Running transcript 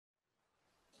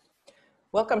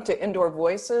Welcome to Indoor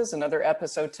Voices, another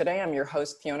episode today. I'm your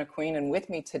host, Fiona Queen, and with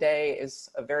me today is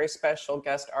a very special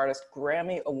guest artist,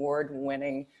 Grammy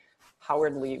Award-winning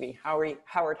Howard Levy. Howard,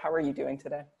 how are you doing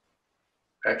today?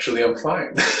 Actually, I'm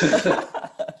fine.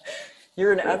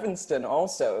 You're in Evanston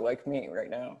also, like me right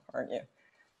now, aren't you?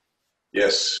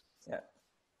 Yes. Yeah.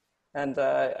 And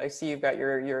I see you've got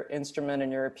your instrument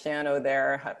and your piano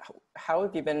there. How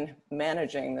have you been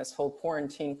managing this whole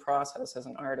quarantine process as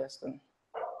an artist?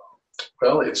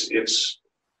 Well, it's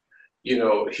you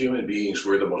know, human beings,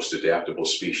 we're the most adaptable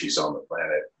species on the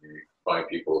planet. You find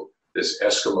people, there's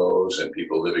Eskimos and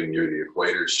people living near the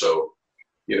equator. So,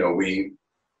 you know, we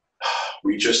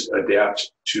just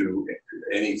adapt to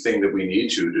anything that we need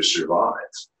to survive.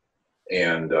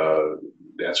 And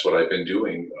that's what I've been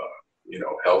doing, you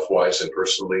know, health-wise and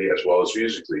personally, as well as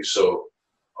musically. So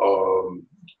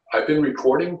I've been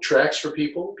recording tracks for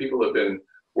people. People have been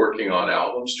working on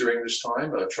albums during this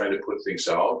time, trying to put things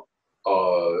out.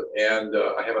 And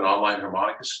I have an online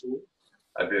harmonica school.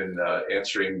 I've been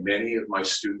answering many of my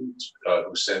students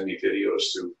who send me videos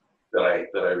that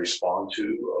I respond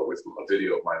to with a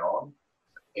video of my own,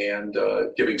 and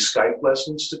giving Skype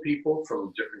lessons to people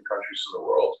from different countries of the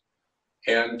world,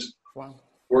 and wow,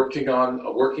 working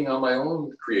on my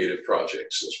own creative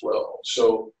projects as well.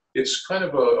 So it's kind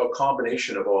of a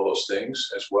combination of all those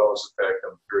things, as well as the fact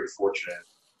I'm very fortunate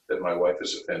that my wife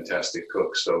is a fantastic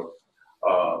cook. So,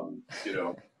 you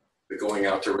know, the going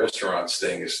out to restaurants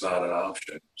thing is not an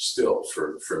option still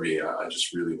for me. I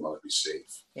just really want to be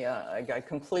safe. Yeah, I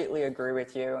completely agree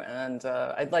with you. And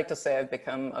I'd like to say I've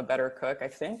become a better cook. I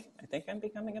think I'm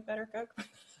becoming a better cook.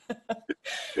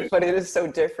 But it is so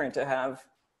different to have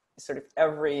sort of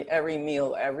every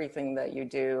meal, everything that you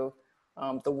do,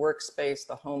 the workspace,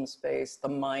 the home space, the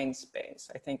mind space.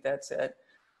 I think that's it.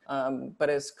 But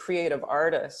as creative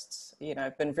artists, you know,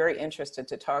 I've been very interested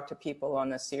to talk to people on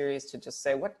this series to just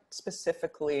say, what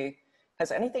specifically,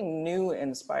 has anything new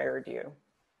inspired you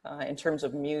in terms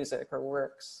of music or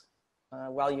works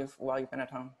while you've been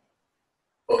at home?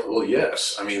 Well,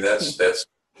 yes. I mean, that's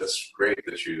great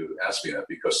that you asked me that,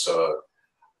 because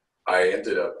I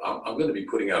ended up, I'm going to be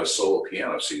putting out a solo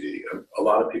piano CD. A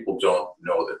lot of people don't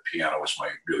know that piano was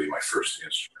really my first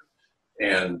instrument.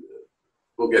 And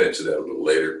we'll get into that a little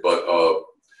later, but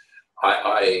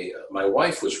my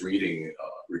wife was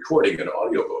recording an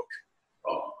audiobook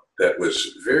that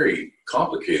was a very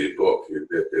complicated book.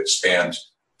 It spanned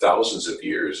thousands of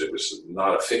years. It was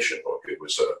not a fiction book. It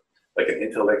was like an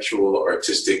intellectual,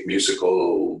 artistic,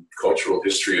 musical, cultural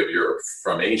history of Europe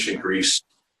from ancient Greece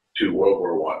to World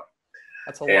War I.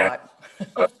 That's a lot.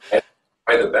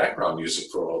 I had the background music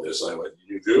for all this. I went,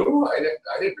 "You do? I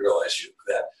didn't realize you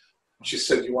did that." She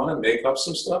said, "You want to make up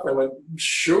some stuff?" I went,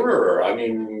 "Sure. I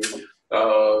mean,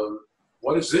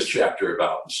 what is this chapter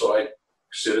about?" And so I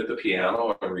sit at the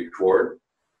piano and record,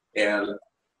 and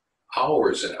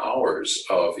hours and hours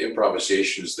of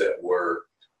improvisations that were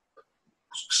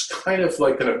kind of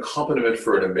like an accompaniment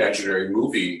for an imaginary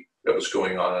movie that was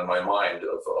going on in my mind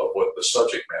of what the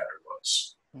subject matter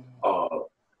was. Mm-hmm.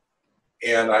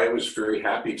 And I was very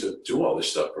happy to do all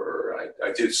this stuff for her.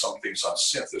 I did some things on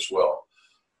synth as well.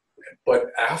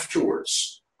 But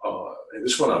afterwards, and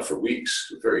this went on for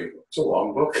weeks, it's a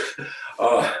long book,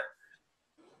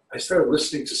 I started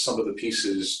listening to some of the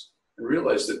pieces and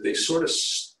realized that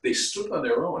they stood on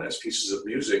their own as pieces of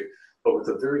music, but with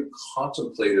a very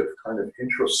contemplative, kind of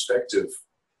introspective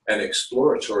and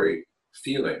exploratory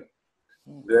feeling.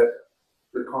 That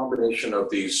the combination of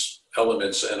these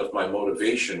elements and of my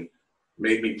motivation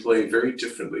made me play very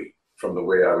differently from the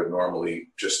way I would normally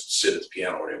just sit at the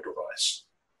piano and improvise.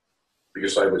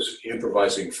 Because I was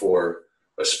improvising for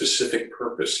a specific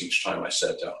purpose each time I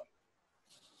sat down.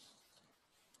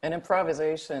 And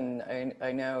improvisation,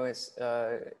 I know, is,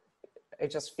 I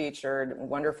just featured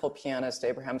wonderful pianist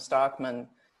Abraham Stockman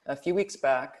a few weeks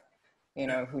back, you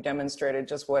know, who demonstrated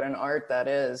just what an art that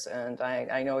is. And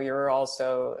I know you're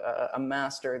also a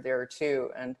master there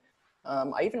too. And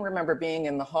I even remember being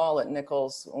in the hall at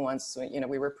Nichols once, you know,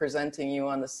 we were presenting you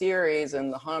on the series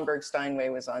and the Hamburg Steinway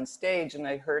was on stage, and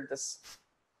I heard this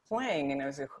playing and I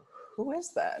was like, who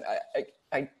is that?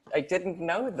 I didn't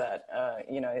know that,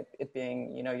 you know, it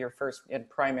being, you know, your first and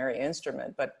primary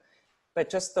instrument, but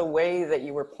just the way that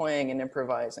you were playing and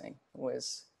improvising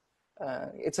was,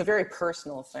 it's a very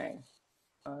personal thing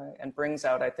and brings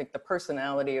out, I think, the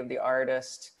personality of the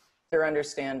artist, their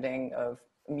understanding of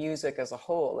music as a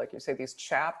whole, like you say, these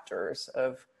chapters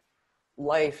of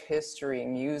life, history,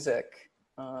 music.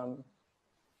 Tell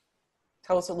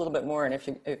us a little bit more, and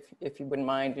if you wouldn't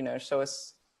mind, you know,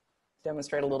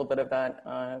 demonstrate a little bit of that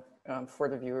for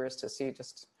the viewers to see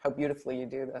just how beautifully you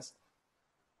do this.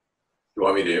 You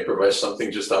want me to improvise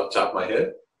something just off the top of my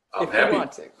head? I'm if happy. you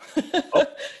want to. Oh,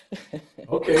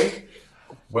 okay.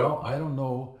 Well, I don't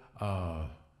know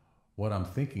what I'm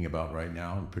thinking about right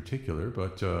now in particular,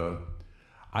 but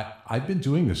I've been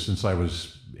doing this since I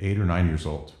was 8 or 9 years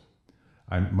old.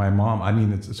 My mom, I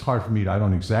mean, it's hard for me I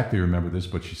don't exactly remember this,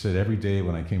 but she said every day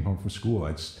when I came home from school,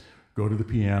 I'd go to the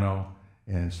piano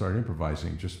and start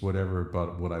improvising, just whatever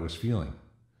about what I was feeling,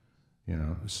 you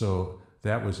know. So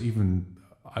that was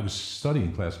I was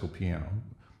studying classical piano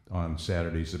on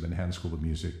Saturdays at Manhattan School of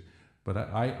Music, but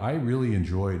I really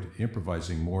enjoyed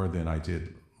improvising more than I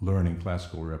did learning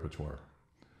classical repertoire.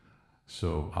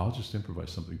 So I'll just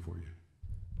improvise something for you.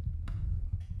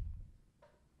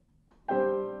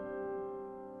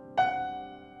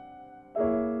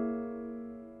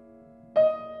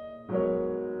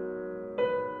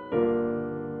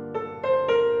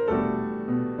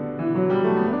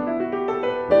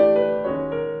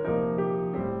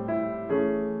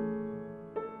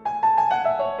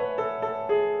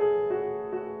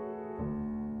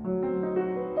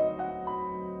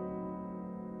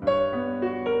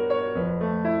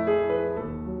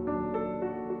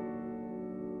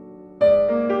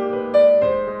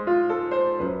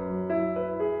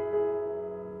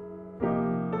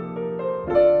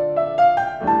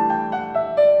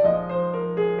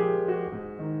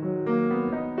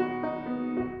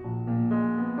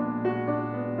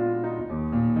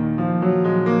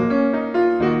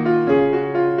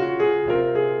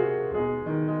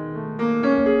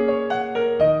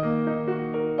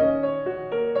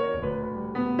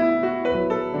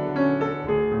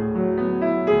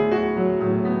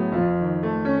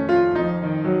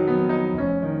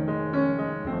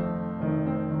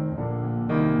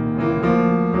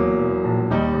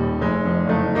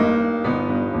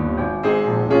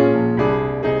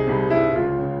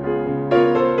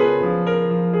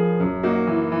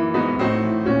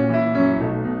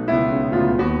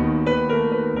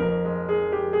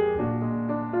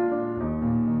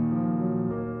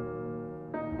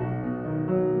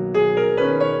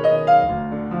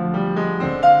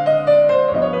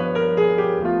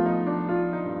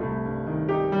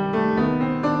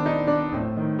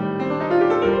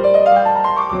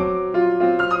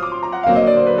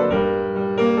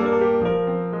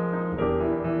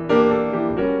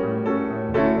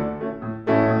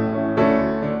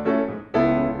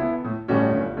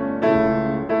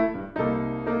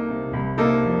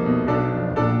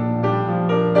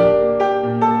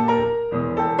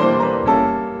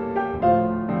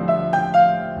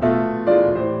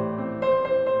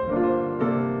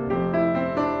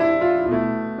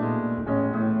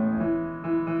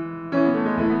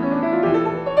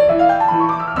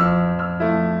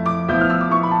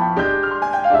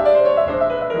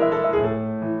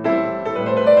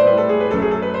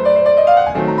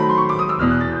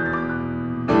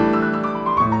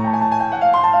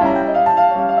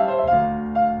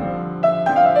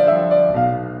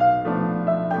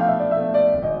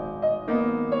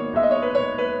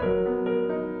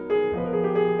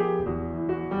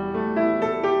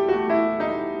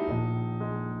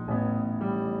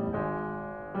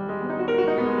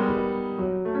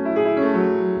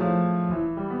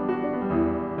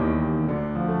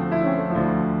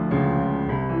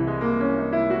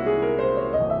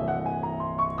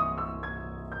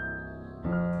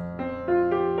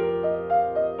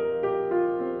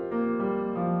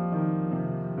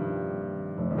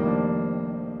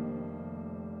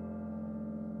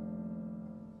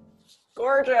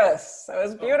 Gorgeous. That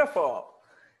was beautiful.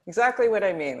 Exactly what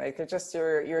I mean. Like just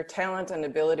your talent and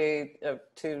ability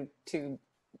to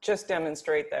just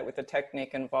demonstrate that with the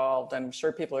technique involved. I'm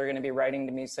sure people are going to be writing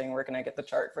to me saying, where can I get the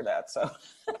chart for that? So.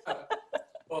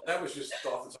 Well, that was just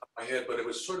off the top of my head, but it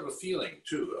was sort of a feeling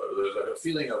too. There's a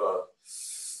feeling of a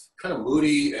kind of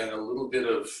moody and a little bit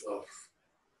of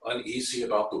uneasy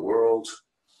about the world,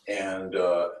 and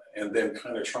then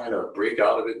kind of trying to break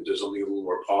out of it into something a little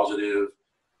more positive.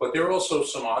 But there were also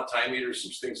some odd time meters,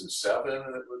 some things in seven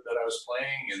that I was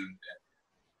playing, and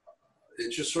it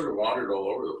just sort of wandered all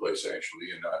over the place, actually.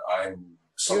 And I'm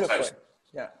sometimes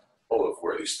full of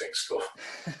where these things go.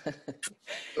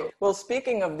 So. Well,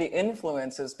 speaking of the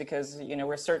influences, because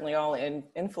we're certainly all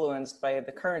influenced by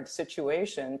the current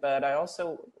situation, but I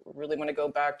also really want to go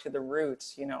back to the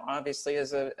roots. Obviously,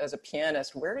 as a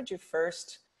pianist,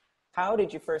 how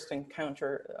did you first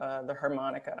encounter the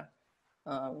harmonica?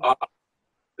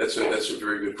 That's a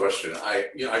very good question. I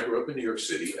grew up in New York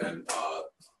City, and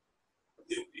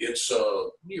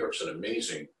New York's an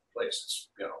amazing place. It's,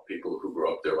 people who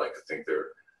grow up there like to think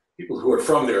people who are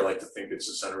from there like to think it's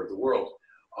the center of the world.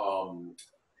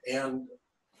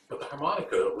 But the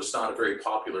harmonica was not a very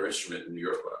popular instrument in New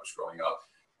York when I was growing up.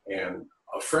 And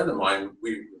a friend of mine,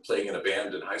 we were playing in a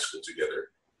band in high school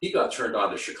together, he got turned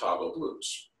on to Chicago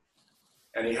blues.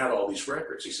 And he had all these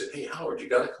records. He said, "Hey, Howard, you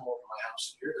got to come over to my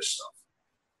house and hear this stuff."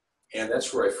 And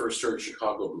that's where I first heard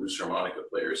Chicago blues harmonica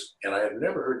players. And I had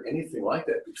never heard anything like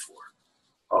that before.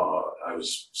 I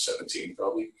was 17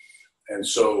 probably. And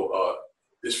so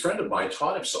this friend of mine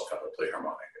taught himself how to play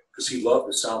harmonica because he loved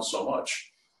the sound so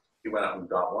much. He went out and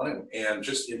got one and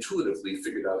just intuitively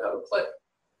figured out how to play.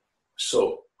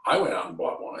 So I went out and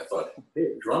bought one. I thought,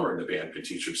 hey, a drummer in the band could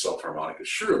teach himself harmonica.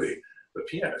 Surely the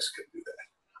pianist could do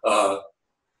that.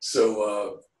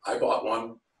 So I bought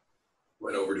one,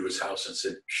 went over to his house and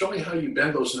said, "Show me how you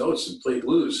bend those notes and play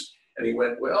blues." And he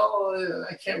went, "Well,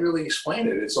 I can't really explain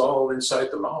it. It's all inside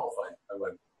the mouth." I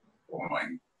went, "Oh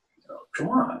my, come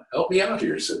on, help me out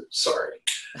here." He said, "Sorry."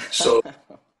 So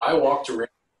I walked around,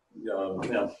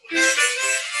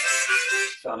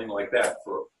 sounding like that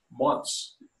for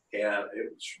months. And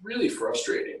it was really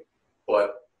frustrating,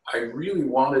 but I really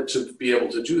wanted to be able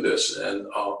to do this. And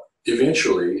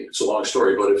eventually, it's a long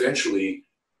story, but eventually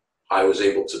I was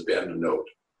able to bend a note.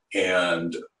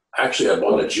 And actually I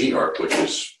bought a G harp, which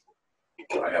is,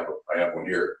 I have one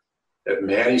here, at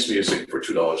Manny's Music for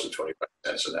 $2.25.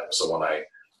 And that was the one I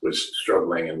was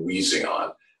struggling and wheezing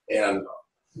on. And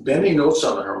bending notes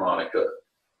on the harmonica,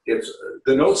 it's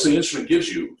the notes the instrument gives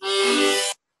you,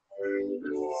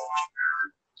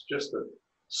 just the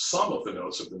sum of the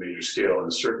notes of the major scale in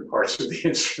certain parts of the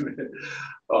instrument.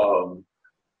 And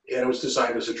it was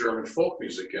designed as a German folk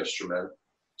music instrument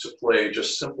to play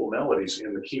just simple melodies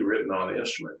in the key written on the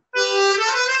instrument.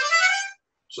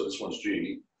 So this one's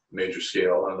G, major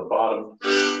scale. On the bottom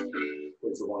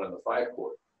is the one on the 5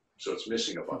 chord. So it's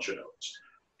missing a bunch of notes.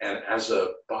 And as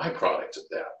a byproduct of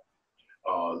that,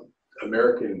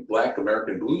 Black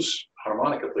American blues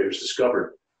harmonica players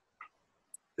discovered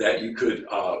that you could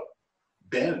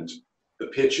bend the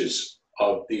pitches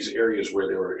of these areas where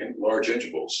there were large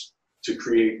intervals to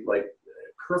create like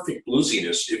perfect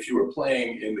bluesiness if you were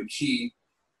playing in the key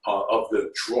of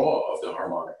the draw of the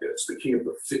harmonica. It's the key of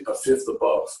a fifth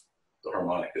above the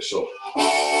harmonica. So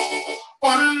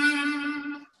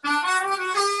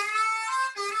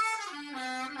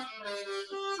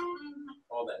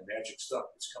all that magic stuff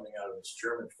that's coming out of this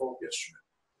German folk instrument.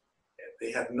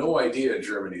 They had no idea in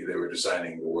Germany they were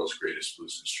designing the world's greatest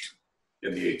blues instrument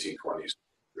in the 1820s,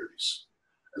 30s.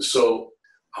 And so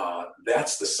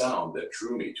that's the sound that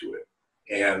drew me to it.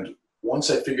 And once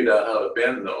I figured out how to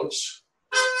bend notes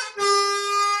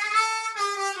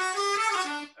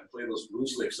and play those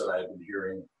blues licks that I had been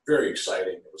hearing, very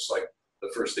exciting. It was like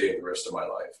the first day of the rest of my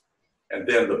life. And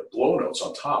then the blow notes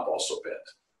on top also bent.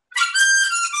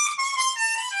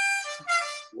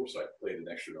 Whoops, I played an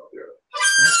extra note there.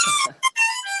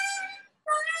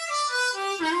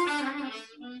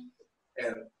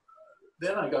 And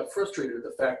then I got frustrated with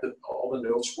the fact that all the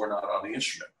notes were not on the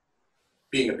instrument.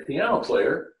 Being a piano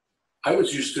player, I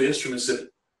was used to instruments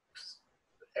that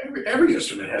every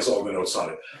instrument has all the notes on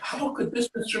it. How could this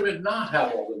instrument not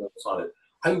have all the notes on it?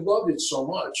 I loved it so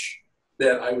much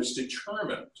that I was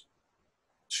determined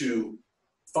to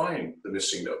find the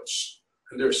missing notes.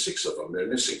 And there are 6 of them. They're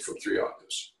missing from 3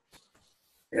 octaves.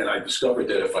 And I discovered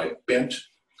that if I bent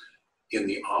in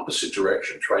the opposite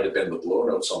direction, try to bend the blow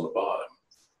notes on the bottom,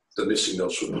 the missing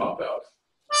notes would pop out.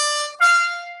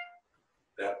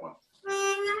 That one.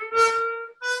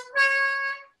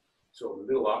 So the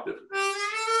middle octave,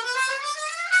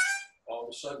 all of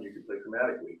a sudden you can play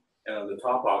chromatically. And on the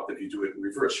top octave, you do it in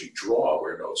reverse. You draw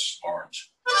where notes aren't.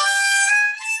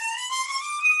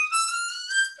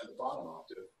 And the bottom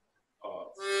octave,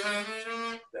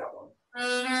 that one.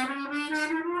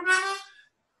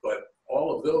 But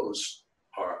all of those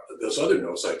other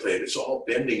notes I played, it's all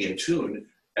bending in tune,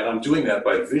 and I'm doing that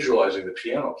by visualizing the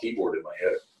piano keyboard in my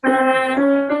head.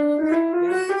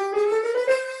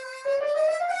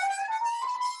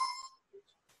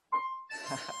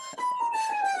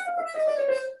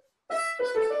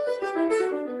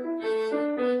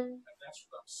 And that's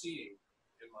what I'm seeing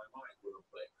in my mind when I'm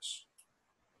playing this.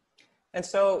 And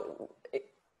so,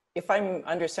 if I'm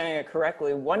understanding it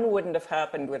correctly, one wouldn't have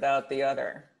happened without the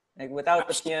other, like without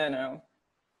the piano.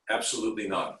 Absolutely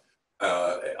not.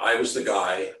 I was the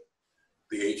guy,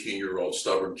 the 18-year-old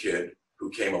stubborn kid who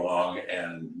came along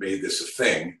and made this a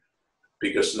thing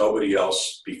because nobody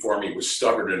else before me was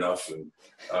stubborn enough and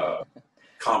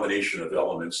combination of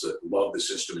elements that loved this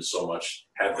instrument so much,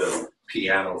 had the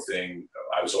piano thing.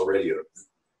 I was already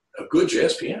a good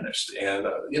jazz pianist, and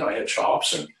I had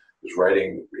chops and was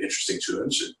writing interesting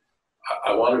tunes. And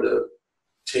I wanted to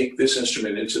take this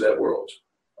instrument into that world.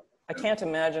 I can't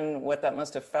imagine what that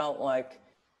must have felt like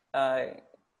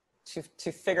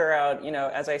to figure out, you know,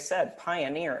 as I said,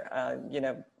 pioneer, you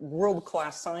know,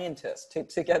 world-class scientist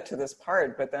to get to this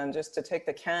part, but then just to take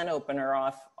the can opener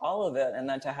off all of it and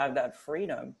then to have that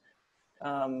freedom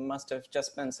must have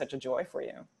just been such a joy for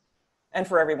you. And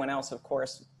for everyone else, of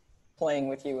course, playing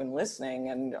with you and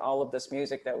listening, and all of this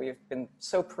music that we've been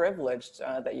so privileged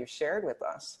that you've shared with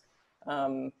us.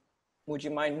 Would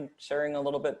you mind sharing a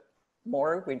little bit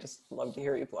more? We'd just love to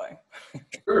hear you play.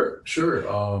 Sure, sure.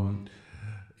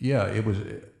 Yeah, it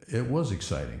was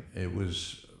exciting. It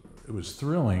was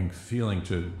thrilling feeling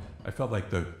to. I felt like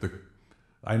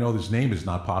I know this name is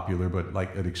not popular, but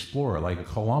like an explorer, like a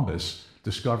Columbus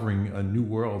discovering a new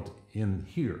world in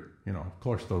here. You know, of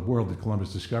course, the world that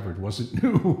Columbus discovered wasn't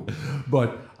new,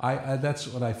 but that's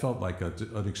what I felt like,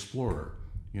 an explorer.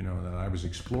 You know, that I was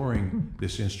exploring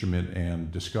this instrument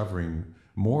and discovering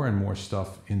more and more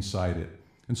stuff inside it.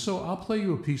 And so I'll play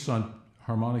you a piece on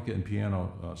harmonica and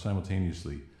piano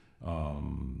simultaneously.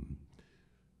 The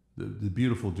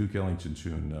beautiful Duke Ellington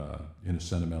tune, In a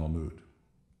Sentimental Mood.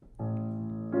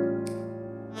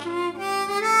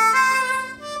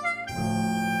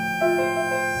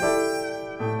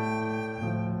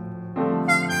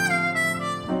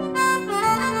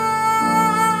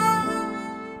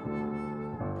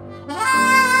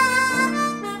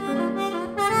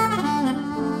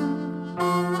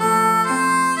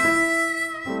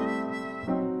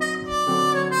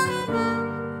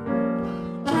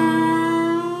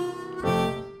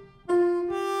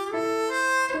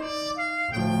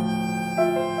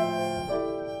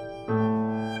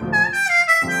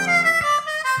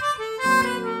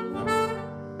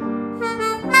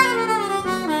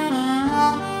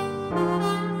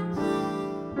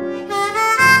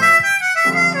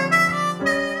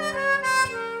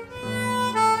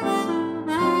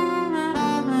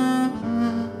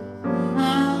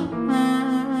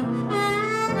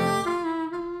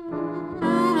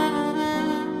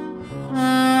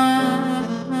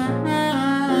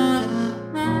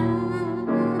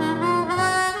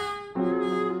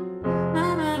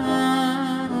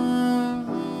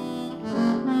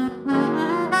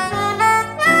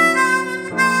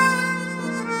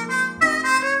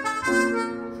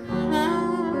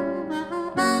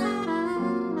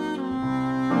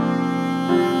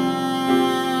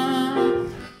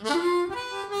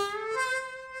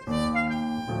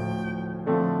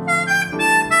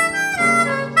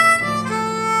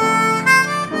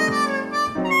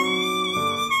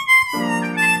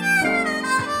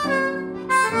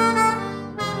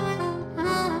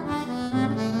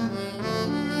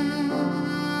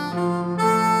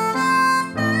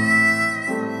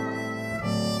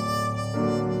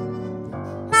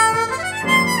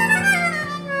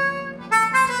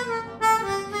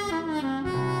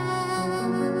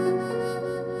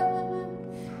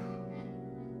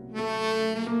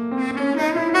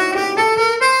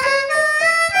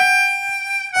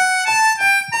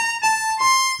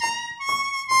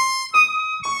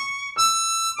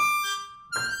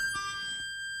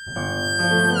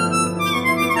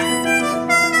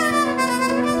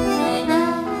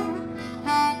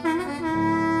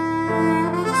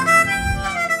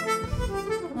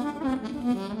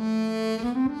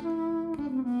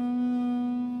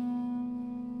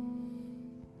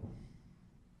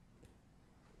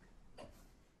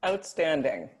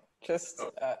 Outstanding. Just,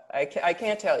 I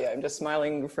can't tell you. I'm just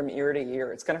smiling from ear to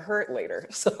ear. It's going to hurt later.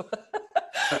 So,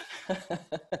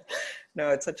 no,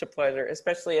 it's such a pleasure,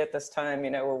 especially at this time,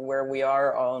 you know, where we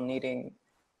are all needing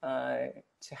to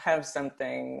have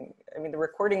something. I mean, the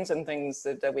recordings and things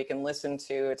that we can listen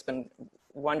to, it's been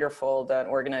wonderful that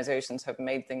organizations have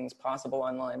made things possible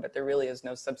online, but there really is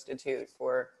no substitute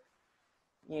for,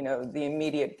 you know, the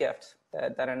immediate gift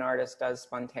that an artist does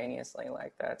spontaneously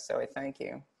like that. So I thank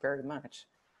you very much.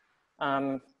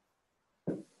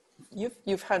 You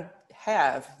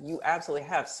absolutely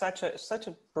have such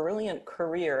a brilliant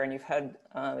career, and you've had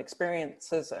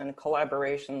experiences and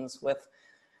collaborations with,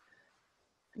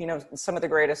 you know, some of the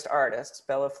greatest artists,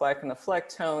 Bela, Fleck and the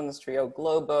Flecktones, Trio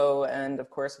Globo, and of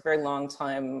course a very long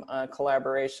time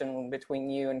collaboration between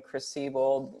you and Chris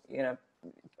Siebold. You know,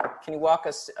 can you walk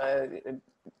us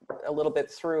a little bit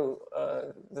through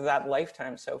that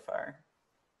lifetime so far?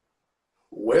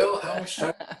 Well, how much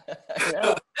time? I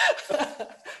know.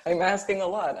 I'm asking a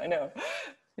lot, I know.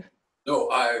 No,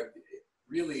 I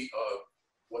really,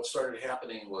 what started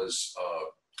happening was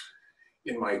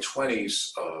in my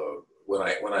 20s, when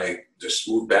I just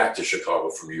moved back to Chicago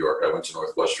from New York. I went to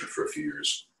Northwestern for a few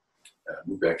years,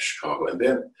 moved back to Chicago, and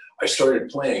then I started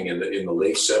playing in the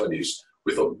late 70s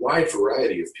with a wide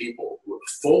variety of people,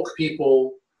 folk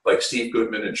people, like Steve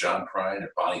Goodman and John Prine and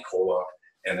Bonnie Koloff.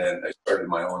 And then I started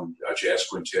my own jazz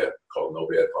quintet called No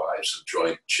Bad Vibes and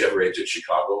joined Chevrolet to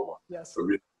Chicago, Yes. a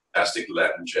really fantastic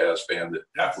Latin jazz band that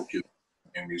Afro-Cuban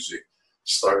music.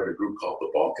 Started a group called the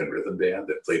Balkan Rhythm Band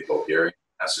that played Bulgarian,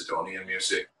 Macedonian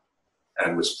music,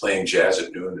 and was playing jazz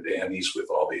at noon at Andy's with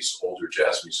all these older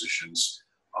jazz musicians.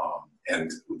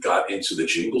 And got into the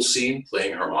jingle scene,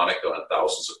 playing harmonica on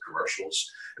thousands of commercials.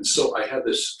 And so I had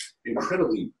this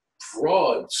incredibly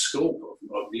broad scope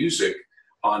of music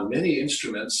on many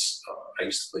instruments. I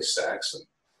used to play sax and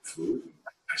flute.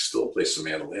 I still play some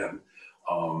mandolin.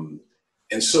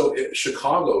 And so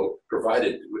Chicago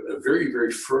provided a very,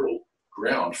 very fertile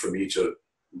ground for me to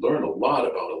learn a lot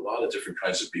about a lot of different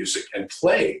kinds of music and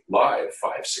play live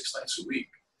 5-6 nights a week.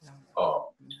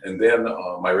 And then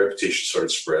my reputation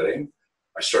started spreading.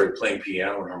 I started playing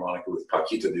piano and harmonica with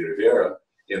Paquito D'Rivera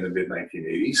in the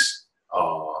mid-1980s,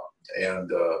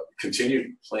 and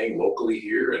continued playing locally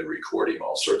here and recording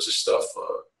all sorts of stuff,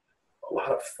 a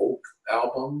lot of folk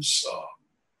albums,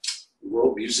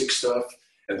 world music stuff.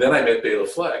 And then I met Bela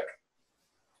Fleck,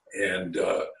 and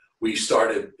we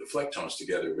started the Flecktones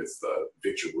together with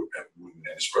Victor Wooten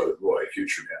and his brother Roy,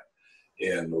 Future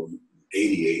Man, in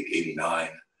 88, 89.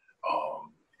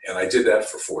 And I did that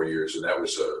for 4 years, and that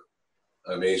was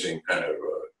an amazing kind of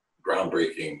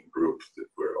groundbreaking group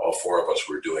where all four of us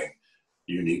were doing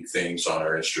unique things on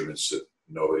our instruments that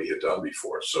nobody had done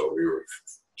before. So we were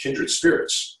kindred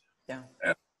spirits. Yeah.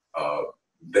 And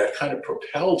that kind of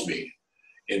propelled me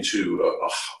into a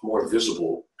more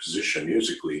visible position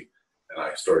musically. And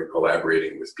I started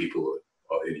collaborating with people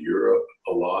in Europe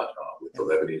a lot, with the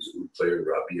Lebanese oud player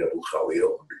Rabbi Abu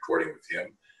Khalil, recording with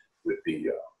him, with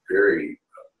the very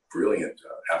brilliant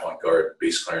avant-garde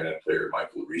bass clarinet player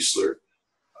Michael Riesler.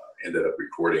 Ended up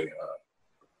recording a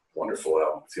wonderful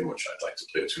album with him, which I'd like to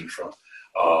play a tune from,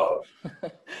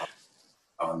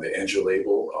 on the Angel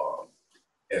label.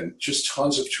 And just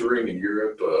tons of touring in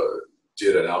Europe.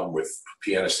 Did an album with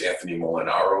pianist Anthony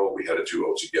Molinaro. We had a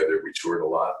duo together. We toured a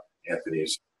lot.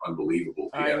 Anthony's unbelievable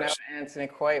pianist. I know Anthony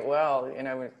quite well. You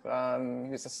know,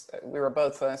 we were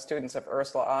both students of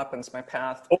Ursula Oppens. My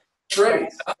path that's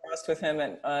right. crossed with him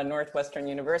at Northwestern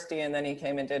University, and then he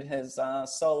came and did his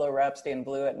solo Rhapsody in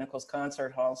Blue at Nichols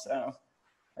Concert Hall. So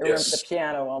I remember the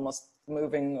piano almost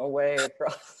moving away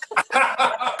across.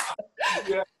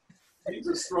 Yeah, he's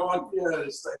a strong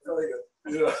pianist, I tell you.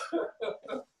 Yeah.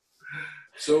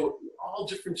 So all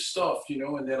different stuff, you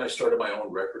know, and then I started my own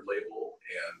record label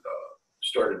and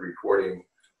started recording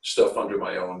stuff under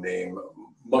my own name,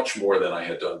 much more than I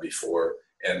had done before.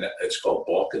 And it's called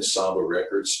Balkan Ensemble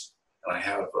Records. And I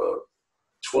have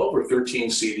 12 or 13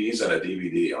 CDs and a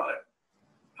DVD on it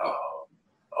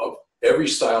of every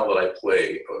style that I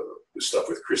play, stuff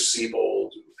with Chris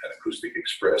Siebold and Acoustic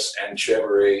Express and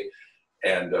Chevrolet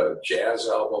and jazz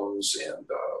albums and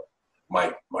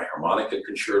my harmonica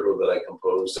concerto that I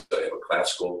composed. I have a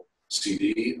classical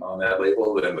CD on that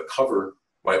label, and the cover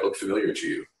might look familiar to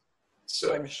you.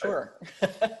 So I'm sure.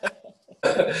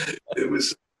 It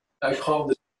was. I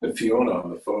called Fiona on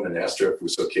the phone and asked her if it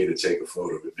was okay to take a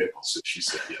photo of Nichols, and she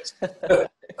said yes.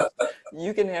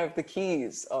 You can have the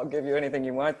keys. I'll give you anything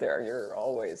you want there. You're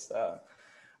always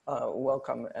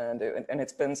welcome, and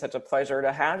it's been such a pleasure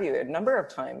to have you a number of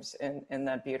times in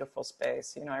that beautiful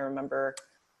space. You know, I remember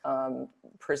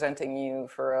presenting you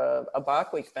for a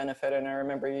Bach Week benefit, and I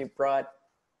remember you brought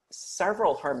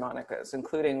several harmonicas,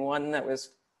 including one that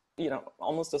was, you know,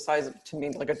 almost the size of, to me,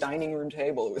 like a dining room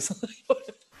table. It was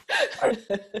I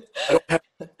don't have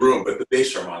the room, but the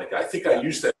bass harmonica, I think I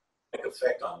used that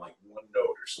effect on like one note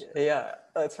or something. Yeah,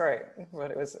 that's right.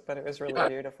 But it was really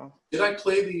beautiful. Did I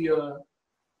play I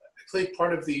played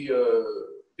part of the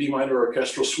B minor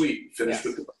orchestral suite, finished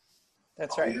with the.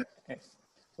 That's right. Yeah.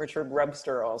 Richard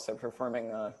Webster also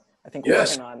performing, I think,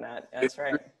 yes. working on that. That's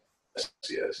right.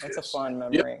 Yes. That's a fond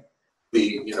memory.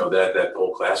 Yeah. That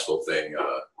whole classical thing,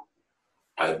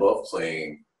 I love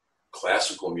playing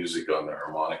classical music on the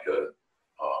harmonica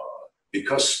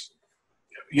because,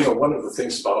 you know, one of the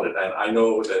things about it, and I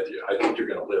know that I think you're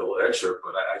going to play a little excerpt,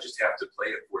 but I just have to play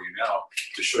it for you now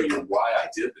to show you why I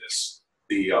did this.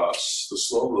 The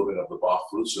slow movement of the Bach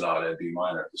Flute Sonata in B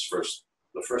minor, the first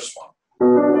one.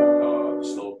 The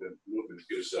slow movement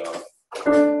goes now,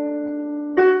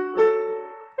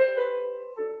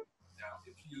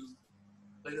 if you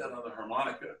play that on the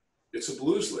harmonica, it's a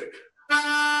blues lick.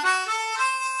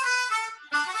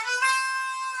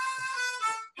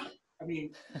 I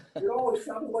mean, it always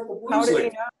sounded like a blues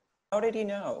lick. How did he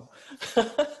know? I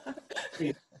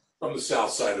mean, from the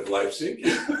south side of Leipzig.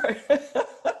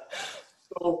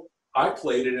 So I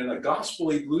played it in a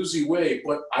gospel-y, bluesy way,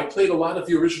 but I played a lot of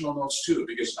the original notes too,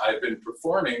 because I've been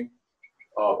performing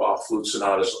Bach flute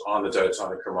sonatas on the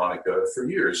diatonic harmonica for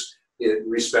years,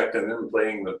 respecting them and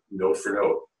playing them note for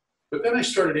note. But then I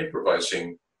started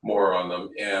improvising more on them,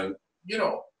 and you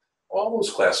know, all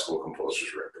those classical composers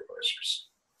were improvisers.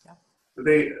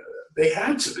 Yeah. They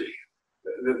had to be.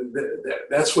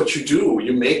 That's what you do.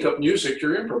 You make up music,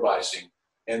 you're improvising.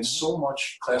 And so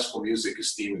much classical music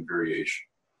is theme and variation.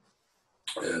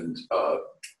 And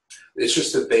it's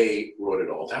just that they wrote it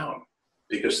all down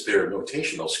because their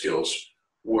notational skills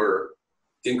were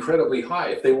incredibly high.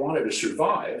 If they wanted to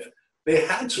survive, they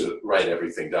had to write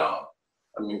everything down.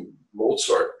 I mean,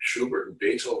 Mozart, Schubert, and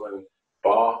Beethoven,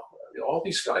 Bach, all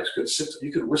these guys could sit,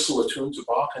 you could whistle a tune to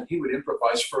Bach and he would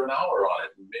improvise for an hour on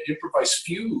it, and improvise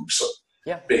fugues,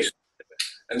 basically.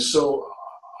 And so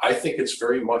I think it's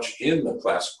very much in the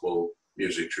classical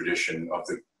music tradition of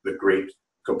the great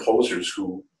composers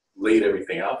who laid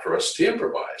everything out for us to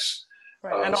improvise.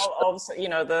 Right, and also, you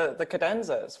know, the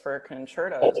cadenzas for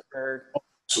concertos.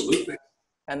 Absolutely.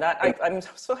 And that, I'm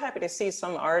so happy to see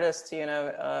some artists, you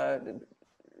know,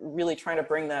 really trying to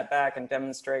bring that back and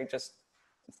demonstrate just,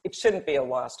 it shouldn't be a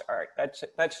lost art.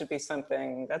 That should be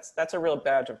something, that's a real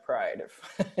badge of pride.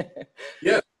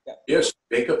 Yes,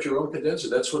 make up your own cadenza.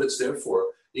 That's what it's there for.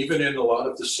 Even in a lot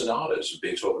of the sonatas of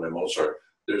Beethoven and Mozart,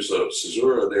 there's a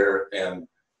caesura there, and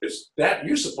it's that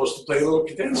you're supposed to play a little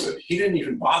cadenza. He didn't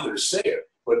even bother to say it,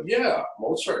 but yeah,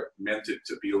 Mozart meant it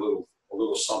to be a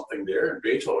little something there, and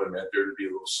Beethoven meant there to be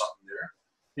a little something there,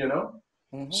 you know.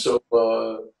 Mm-hmm.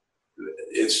 So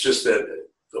it's just that,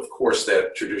 of course,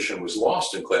 that tradition was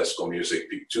lost in classical music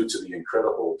due to the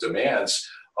incredible demands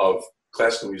of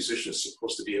classical musicians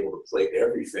supposed to be able to play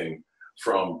everything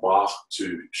from Bach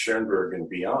to Schoenberg and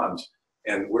beyond.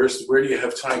 And where do you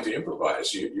have time to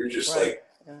improvise? You're just like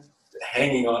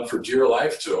hanging on for dear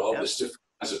life to all this different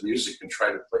kinds of music and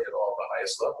try to play it all at the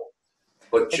highest level.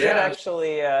 But I did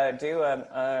actually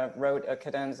wrote a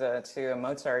cadenza to a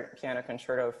Mozart piano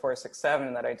concerto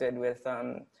 467 that I did with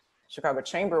Chicago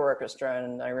Chamber Orchestra,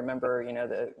 and I remember, you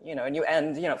know, and you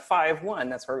end, you know, 5-1.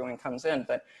 That's where everyone comes in.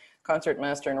 But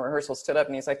concertmaster in rehearsal stood up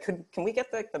and he's like, "Can we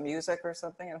get the music or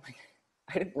something?" And I'm like,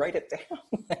 "I didn't write it down."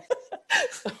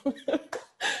 So,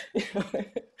 you know,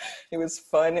 it was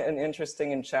fun and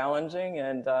interesting and challenging,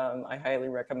 and I highly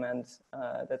recommend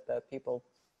that people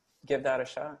give that a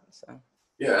shot. So.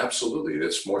 Yeah, absolutely.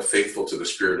 That's more faithful to the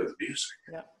spirit of the music.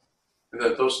 Yeah. And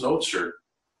that those notes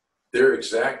they're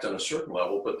exact on a certain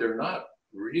level, but they're not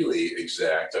really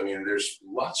exact. I mean, there's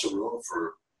lots of room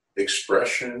for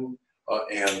expression,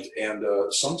 and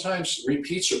sometimes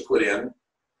repeats are put in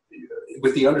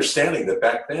with the understanding that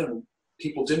back then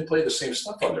people didn't play the same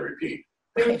stuff on the repeat.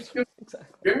 They would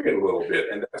vary it a little bit,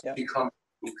 and that's become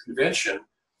a convention.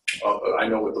 I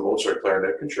know with the Mozart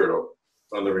clarinet concerto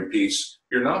on the repeats,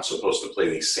 you're not supposed to play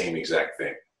the same exact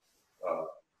thing,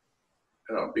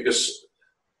 you know, because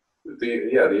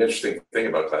the interesting thing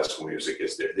about classical music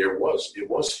is that it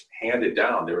was handed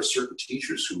down. There were certain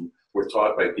teachers who were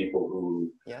taught by people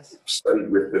who studied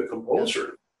with the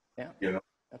composer. You know,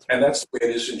 that's right. And that's the way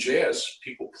it is in jazz.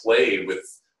 People play with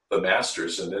the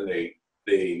masters, and then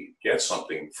they get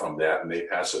something from that, and they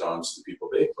pass it on to the people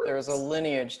they play. There's a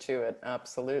lineage to it,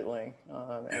 absolutely,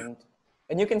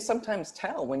 and you can sometimes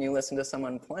tell when you listen to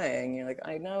someone playing. You're like,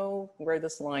 I know where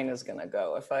this line is going to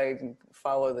go if I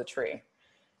follow the tree.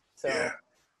 So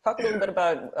talk a little bit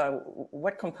about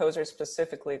what composers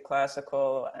specifically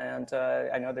classical, and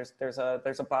I know there's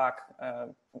a Bach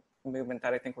movement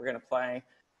that I think we're going to play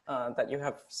that you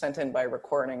have sent in by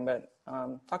recording, but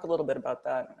talk a little bit about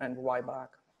that and why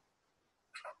Bach.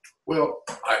 Well,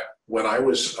 when I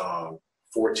was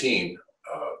 14,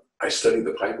 I studied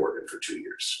the pipe organ for 2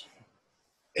 years,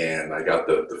 and I got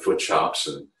the foot chops,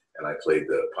 and I played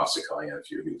the Passacaglia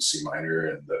fugue in C minor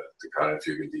and the Toccata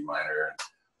fugue in D minor and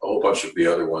a whole bunch of the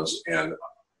other ones. And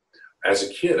as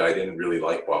a kid, I didn't really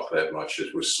like Bach that much.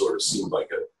 It was sort of seemed like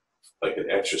an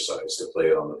exercise to play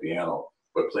it on the piano,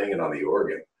 but playing it on the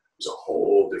organ was a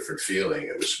whole different feeling.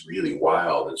 It was really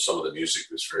wild, and some of the music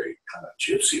was very kind of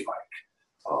gypsy-like.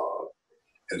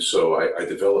 And so I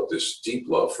developed this deep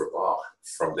love for Bach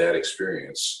from that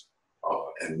experience.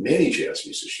 And many jazz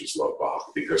musicians love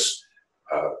Bach because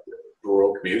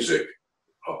Baroque music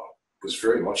was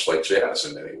very much like jazz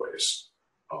in many ways.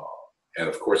 And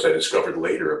of course, I discovered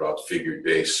later about figured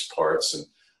bass parts, and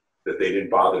that they didn't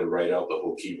bother to write out the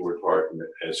whole keyboard part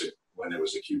when it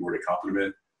was a keyboard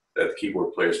accompaniment, that the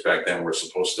keyboard players back then were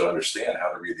supposed to understand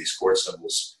how to read these chord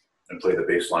symbols and play the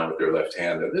bass line with their left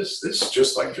hand. And this is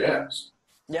just like jazz.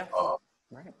 Yeah,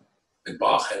 right. And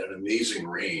Bach had an amazing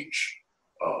range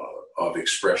of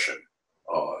expression.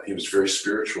 He was very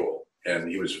spiritual, and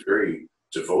he was very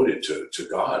devoted to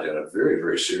God in a very,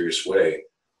 very serious way,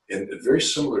 and very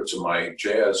similar to my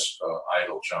jazz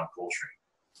idol, John Coltrane.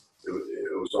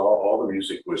 It was all the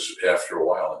music was, after a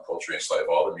while in Coltrane's life,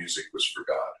 all the music was for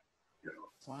God. You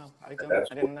know. Wow, I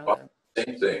didn't know that.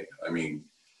 Same thing. I mean,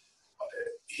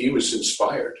 he was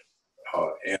inspired,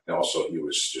 and also he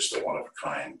was just a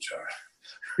one-of-a-kind,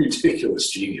 ridiculous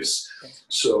genius.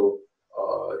 So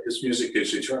his music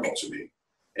is eternal to me,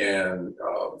 and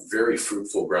very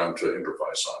fruitful ground to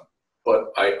improvise on.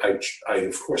 But I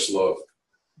of course love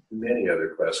many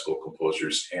other classical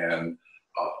composers, and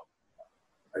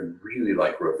I really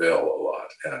like Ravel a lot.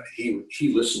 And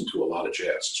he listened to a lot of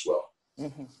jazz as well.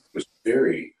 Mm-hmm. Was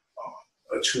very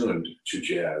attuned to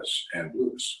jazz and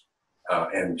blues,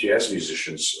 and jazz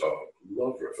musicians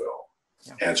love Ravel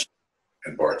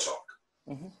and Bartok.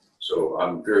 Mm-hmm. So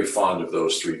I'm very fond of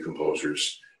those three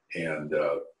composers, and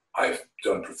I've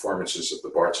done performances of the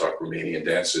Bartok Romanian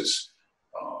dances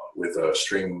with a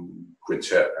string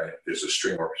quintet. There's a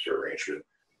string orchestra arrangement,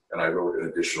 and I wrote an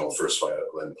additional first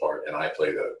violin part, and I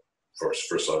played a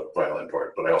first violin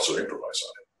part, but I also improvise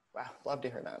on it. Wow, love to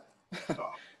hear that.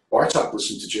 Bartok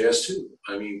listened to jazz too.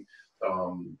 I mean,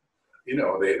 you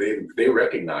know, they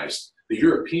recognized, the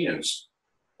Europeans,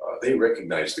 they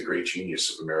recognized the great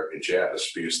genius of American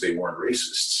jazz because they weren't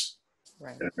racists.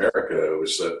 Right. In America, it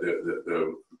was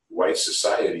the white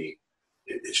society.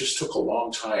 It just took a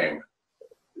long time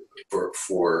for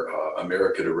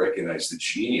America to recognize the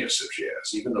genius of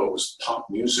jazz, even though it was pop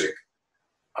music.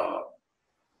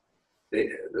 The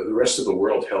rest of the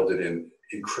world held it in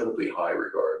incredibly high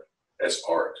regard as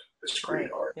art, as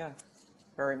great art. Yeah,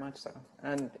 very much so.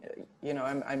 And you know,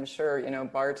 I'm sure, you know,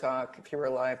 Bartok, if you were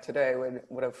alive today,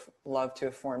 would have loved to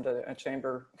have formed a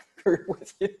chamber group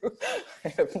with you. I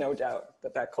have no doubt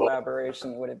that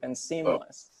collaboration would have been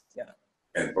seamless. Yeah.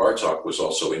 And Bartok was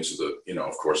also into the, you know,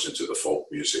 of course, into the folk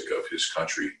music of his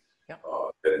country,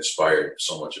 that inspired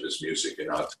so much of his music,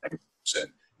 and odd times and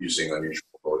using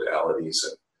unusual modalities.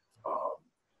 And,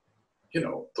 you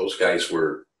know, those guys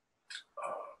were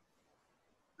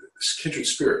kindred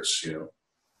spirits, you know,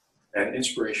 and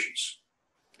inspirations.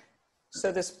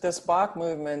 So this Bach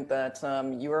movement that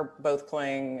you were both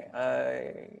playing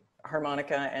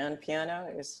harmonica and piano,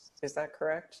 is that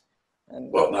correct?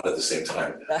 And well, not at the same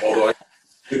time, although I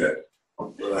do that.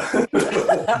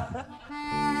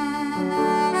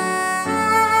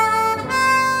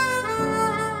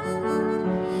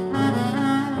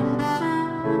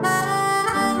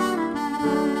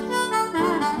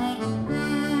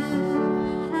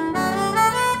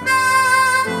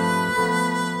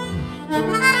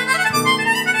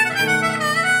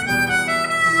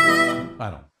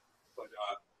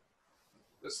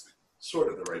 That's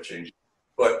sort of the right change.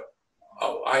 But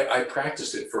I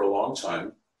practiced it for a long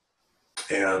time,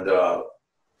 and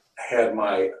had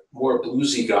my more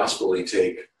bluesy, gospel-y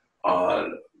take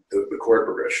on the chord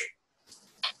progression.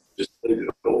 Just played it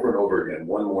over and over again.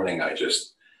 One morning, I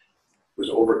just was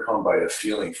overcome by a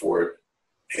feeling for it,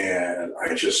 and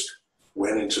I just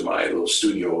went into my little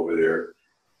studio over there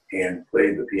and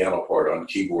played the piano part on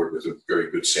keyboard with a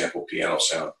very good sample piano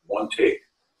sound. One take.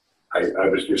 I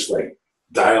was just like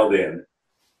dialed in,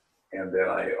 and then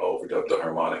I overdubbed the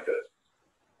harmonica.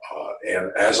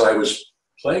 And as I was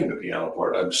playing the piano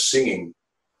part, I'm singing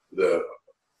the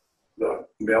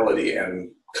melody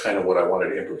and kind of what I wanted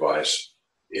to improvise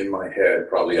in my head,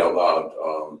 probably out loud,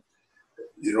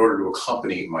 in order to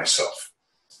accompany myself.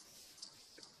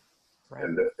 Right.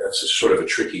 And that's sort of a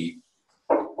tricky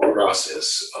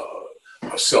process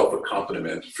of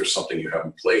self-accompaniment for something you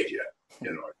haven't played yet,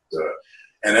 you know.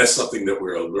 And that's something that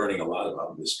we're learning a lot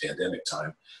about in this pandemic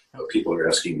time. People are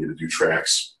asking me to do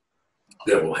tracks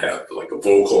that will have like a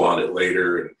vocal on it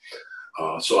later.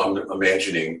 And so I'm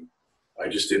imagining, I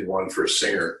just did one for a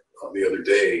singer the other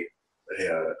day that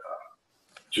had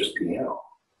just piano.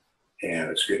 And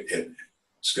it's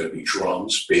going to be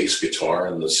drums, bass, guitar,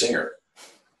 and the singer.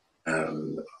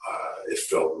 And it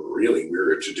felt really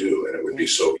weird to do, and it would be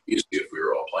so easy if we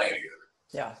were all playing together.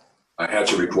 Yeah. I had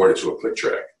to record it to a click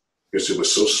track because it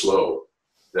was so slow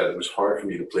that it was hard for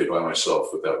me to play by myself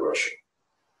without rushing.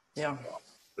 Yeah.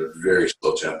 A very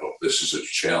slow tempo. This is a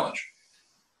challenge.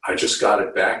 I just got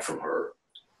it back from her,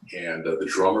 and the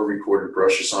drummer recorded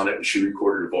brushes on it, and she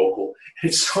recorded a vocal.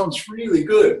 It sounds really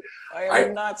good. I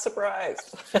am not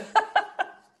surprised.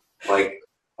 Like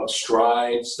a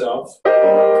stride stuff.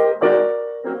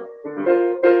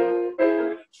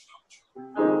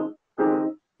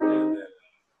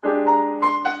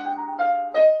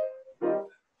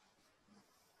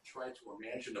 Try to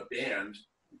imagine a band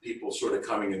people sort of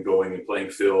coming and going and playing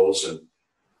fills, and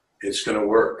it's going to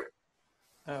work.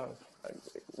 Oh, But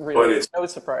really, it's no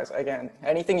surprise. Again,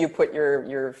 anything you put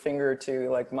your finger to,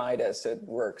 like Midas, it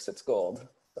works. It's gold.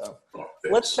 So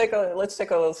let's take a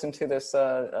listen to this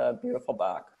beautiful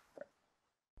Bach.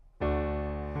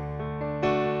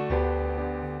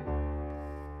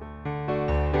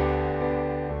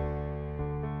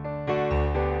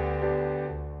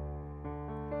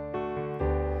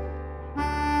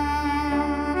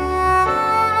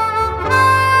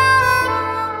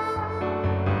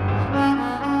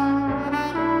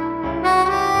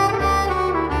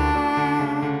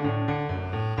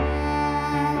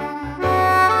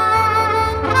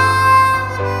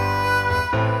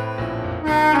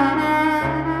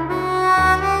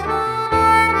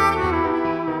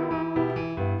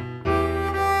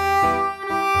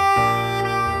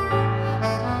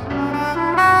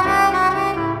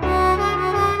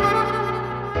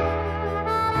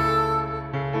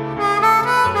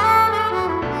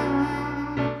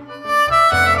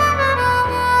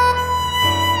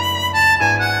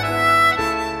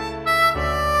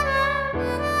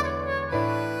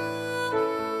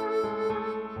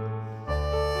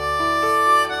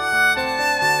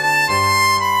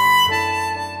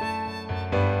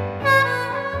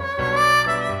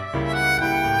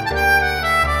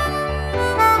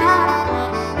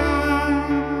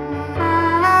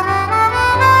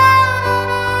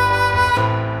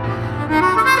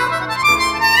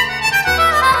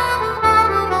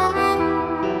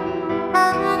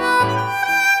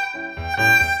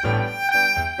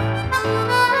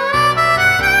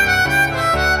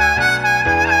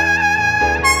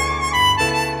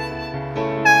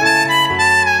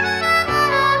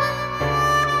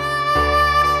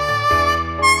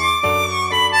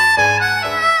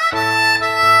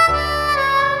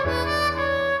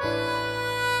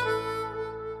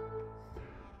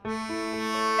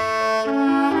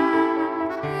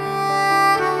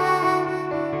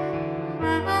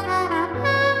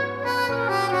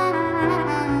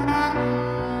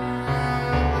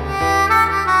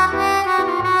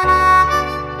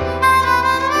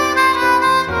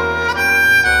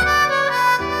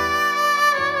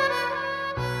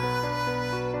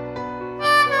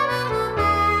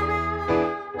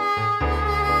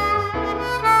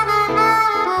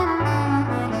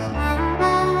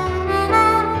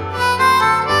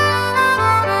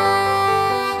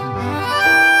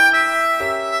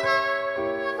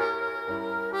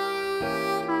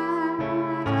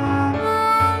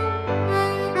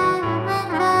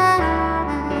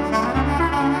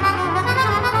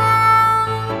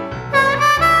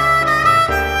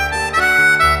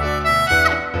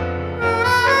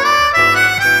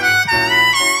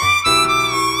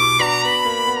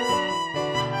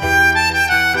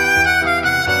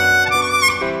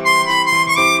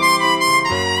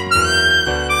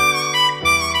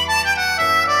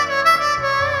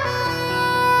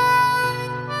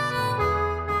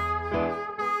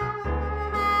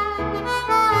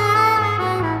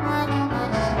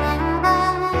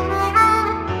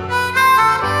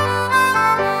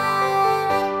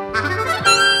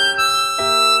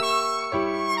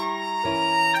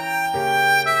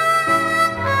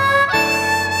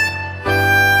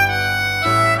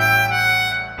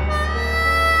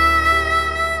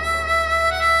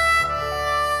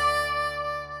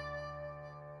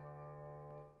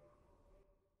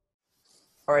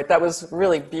 All right, that was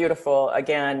really beautiful.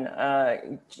 Again,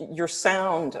 your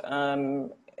sound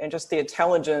and just the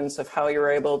intelligence of how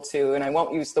you're able to, and I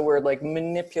won't use the word like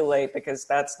manipulate because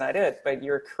that's not it, but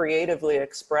you're creatively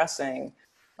expressing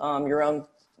your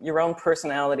own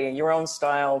personality, your own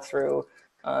style through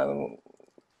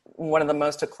one of the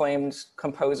most acclaimed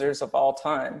composers of all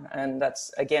time. And that's,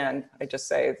 again, I just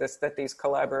say this, that these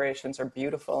collaborations are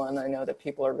beautiful, and I know that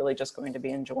people are really just going to be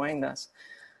enjoying this.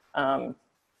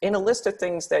 In a list of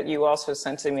things that you also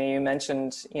sent to me, you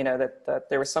mentioned, you know, that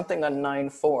there was something on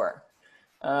 9/4,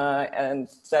 and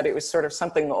that it was sort of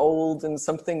something old and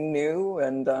something new.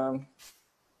 And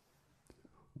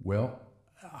well,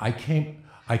 I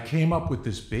came up with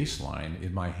this bass line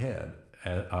in my head,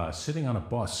 sitting on a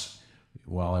bus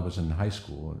while I was in high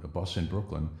school, a bus in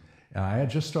Brooklyn. And I had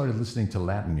just started listening to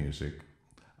Latin music,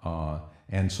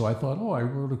 and so I thought, oh, I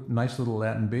wrote a nice little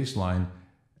Latin bass line,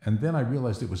 and then I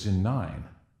realized it was in 9.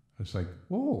 It's like,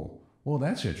 whoa, well,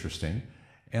 that's interesting.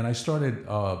 And I started,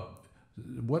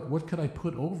 what could I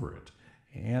put over it?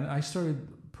 And I started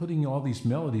putting all these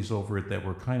melodies over it that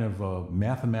were kind of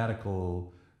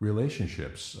mathematical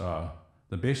relationships.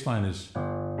 The bass line is...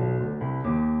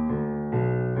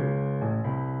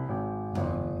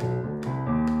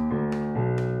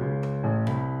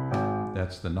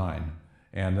 That's the 9.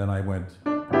 And then I went.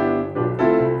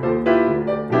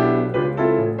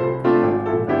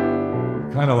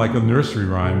 Kind of like a nursery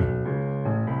rhyme.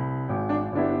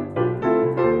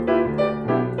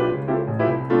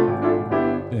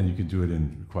 And you could do it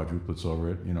in quadruplets over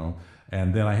it, you know.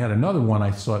 And then I had another one,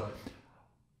 I thought,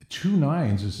 2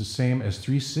 9s is the same as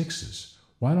 3 6s.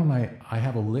 Why don't I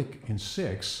have a lick in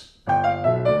 6.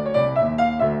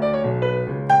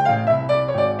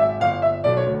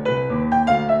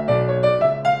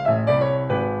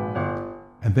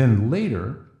 And then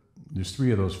later, there's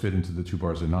 3 of those fit into the 2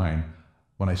 bars of 9.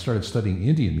 When I started studying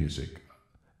Indian music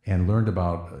and learned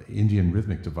about Indian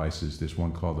rhythmic devices, there's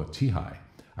one called a Tihai,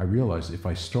 I realized if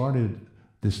I started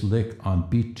this lick on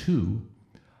beat 2,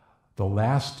 the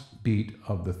last beat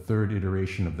of the 3rd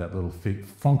iteration of that little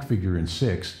funk figure in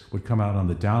 6 would come out on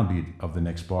the downbeat of the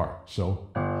next bar. So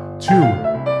 2.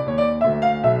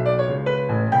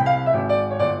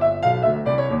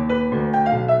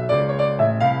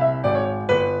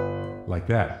 Like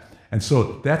that. And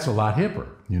so that's a lot hipper,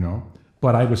 you know.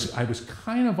 But I was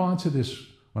kind of onto this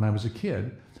when I was a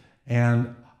kid,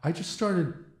 and I just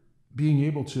started being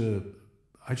able to,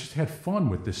 I just had fun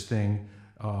with this thing,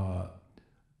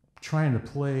 trying to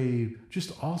play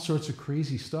just all sorts of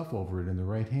crazy stuff over it in the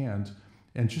right hand,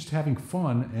 and just having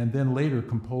fun, and then later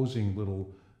composing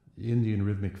little Indian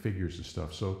rhythmic figures and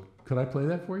stuff. So could I play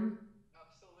that for you?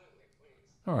 Absolutely,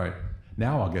 please. All right.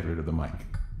 Now I'll get rid of the mic.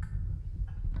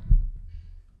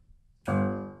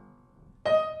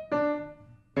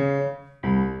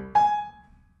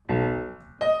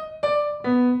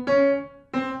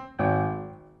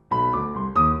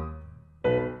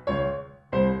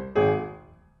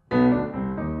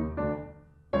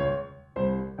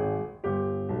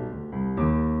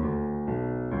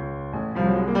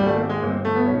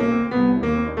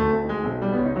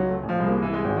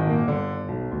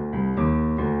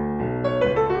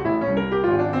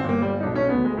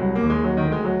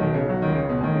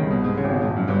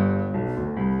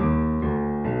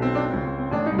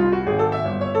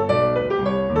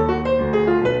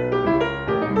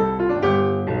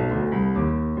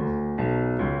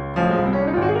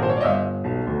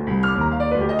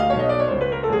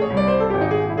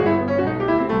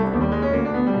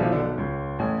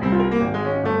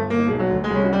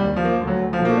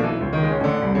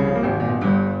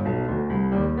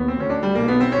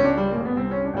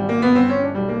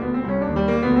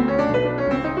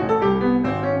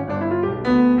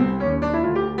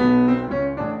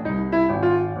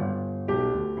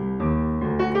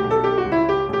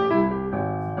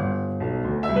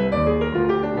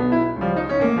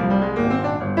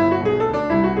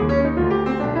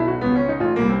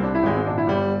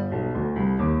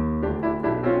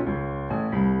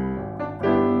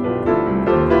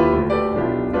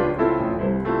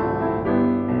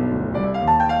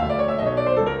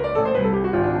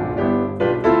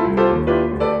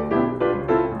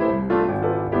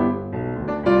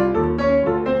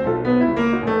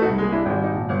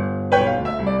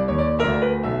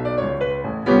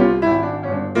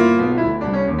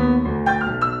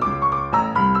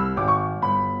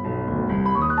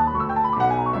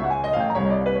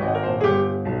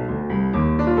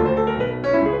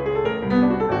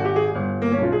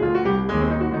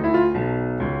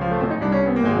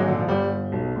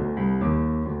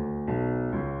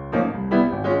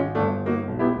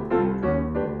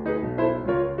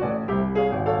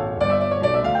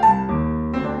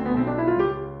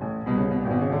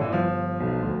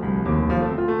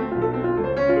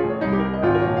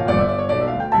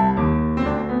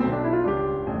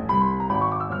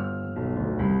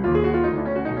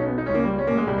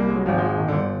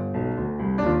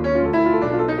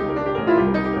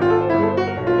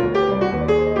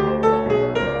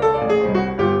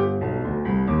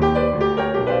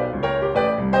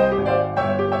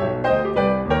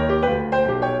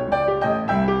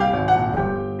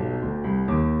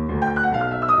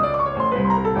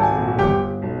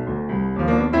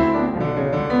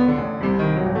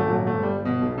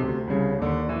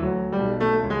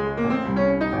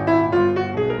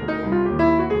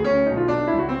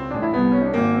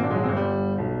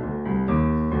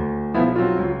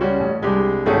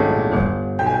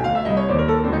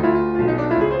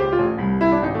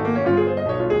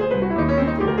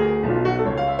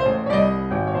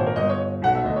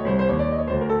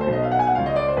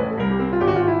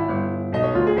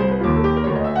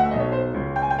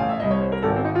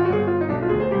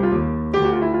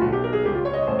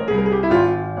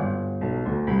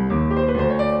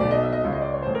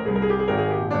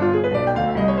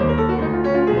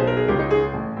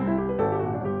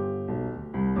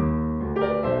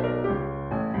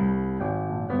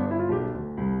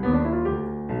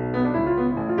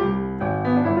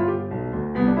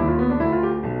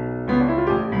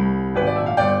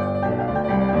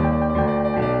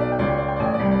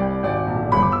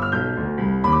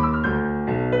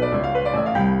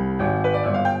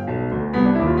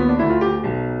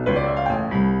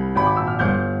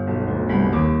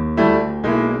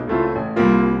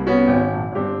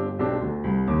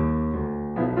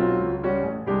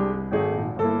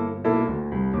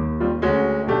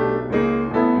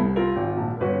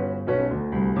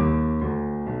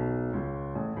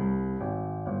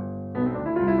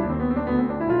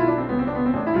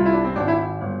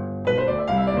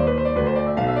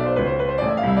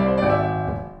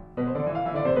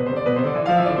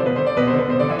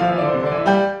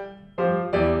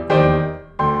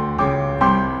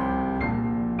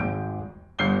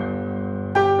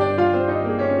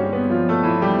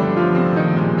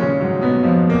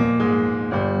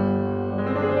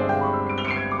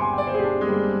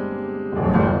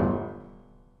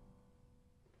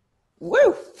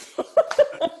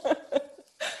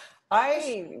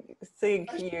 think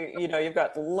you know, you've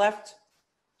got left.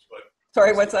 But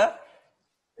Sorry, what's that?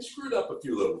 I screwed up a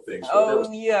few little things. Oh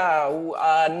yeah,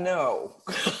 no,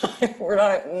 we're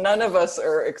not. None of us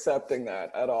are accepting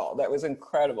that at all. That was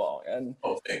incredible, and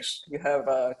Oh, thanks. you have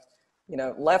you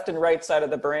know, left and right side of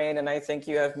the brain, and I think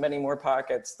you have many more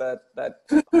pockets that a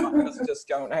lot of us just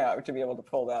don't have to be able to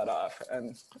pull that off.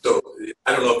 And so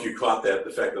I don't know if you caught that,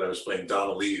 the fact that I was playing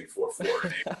Donnelly in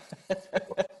 4/4.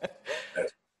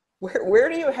 where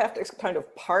do you have to kind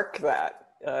of park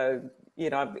that? You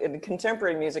know, in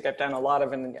contemporary music, I've done a lot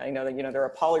of, and I know that, you know, there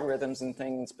are polyrhythms and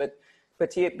things, but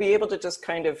to be able to just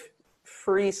kind of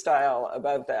freestyle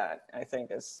about that, I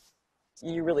think is,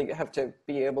 you really have to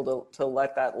be able to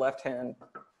let that left hand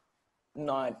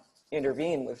not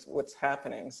intervene with what's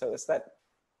happening. So is that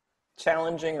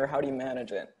challenging, or how do you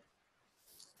manage it?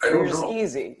 I don't It's know.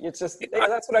 easy. It's just,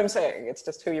 that's what I'm saying. It's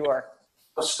just who you are.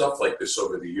 Stuff like this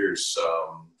over the years,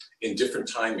 in different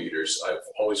time meters, I've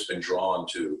always been drawn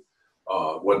to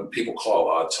what people call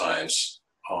odd times.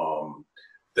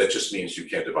 That just means you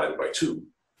can't divide it by 2.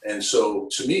 And so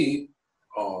to me,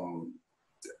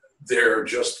 they're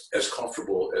just as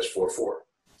comfortable as 4/4.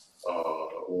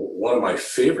 One of my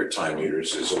favorite time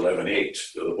meters is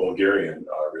 11/8, the Bulgarian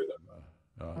rhythm.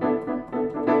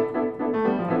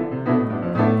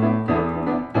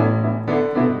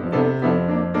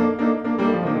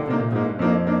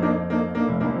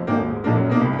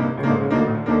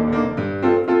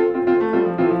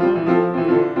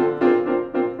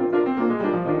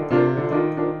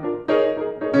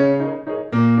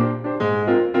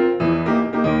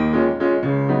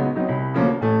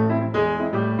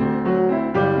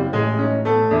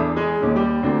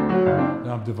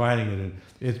 Dividing it in,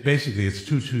 it's basically, it's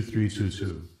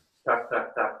 2-2-3-2-2. Tak,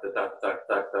 tak, tak, tak, tak, tak,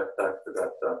 tak, tak, tak,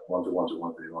 tak, tak, 1 2 1 2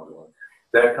 1 3 1 2 1.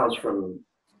 That comes from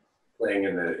playing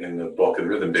in the Balkan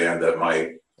rhythm band, that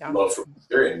my love for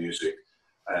Bulgarian music,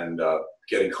 and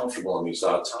getting comfortable in these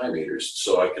odd time meters.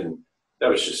 So I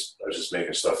was just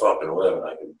making stuff up in 11.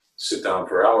 I can sit down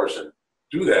for hours and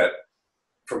do that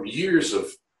from years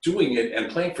of doing it and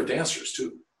playing for dancers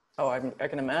too. Oh, I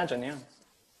can imagine, yeah.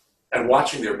 And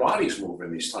watching their bodies move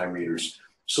in these time meters.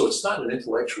 So it's not an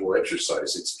intellectual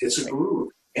exercise. It's a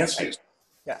groove, dance music.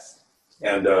 Yes.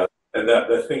 And that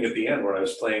thing at the end when I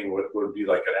was playing what would be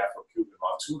like an Afro-Cuban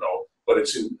montuno, but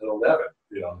it's in 11,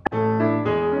 you know.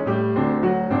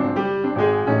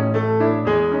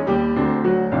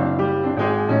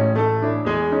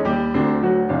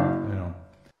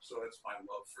 So it's my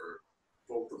love for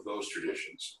both of those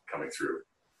traditions coming through.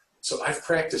 So I've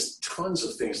practiced tons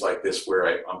of things like this where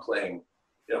I'm playing,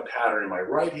 you know, pattern in my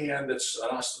right hand that's an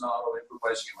ostinato,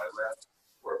 improvising in my left,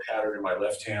 or a pattern in my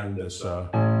left hand that's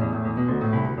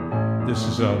this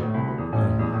is you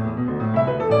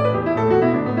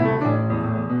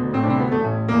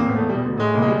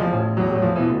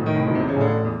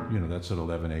know, that's at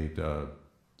 11/8.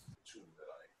 tune that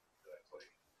I play.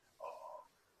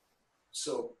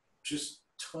 So just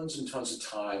tons and tons of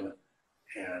time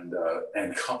and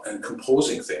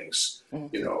composing things,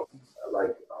 you know,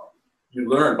 like you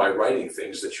learn by writing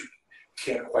things that you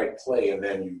can't quite play, and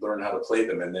then you learn how to play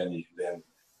them, and then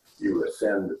you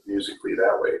ascend musically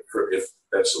that way. If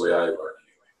that's the way I learn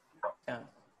anyway. Yeah.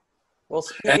 Well,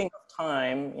 speaking of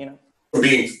time, you know,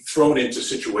 being thrown into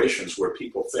situations where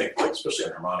people think, like especially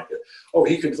on harmonica, oh,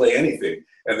 he can play anything,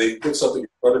 and they put something in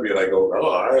front of me, and I go, oh,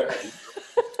 all right.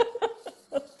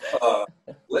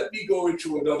 Let me go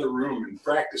into another room and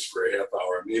practice for a half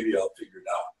hour, and maybe I'll figure it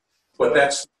out. But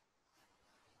that's a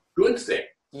good thing.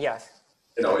 yes.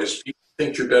 You know, is people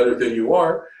think you're better than you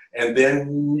are, and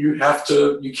then you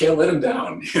can't let them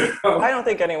down. You know? I don't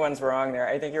think anyone's wrong there.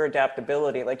 I think your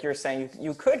adaptability, like you're saying,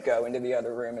 you could go into the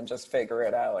other room and just figure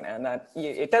it out, and that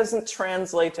it doesn't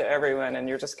translate to everyone, and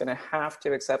you're just going to have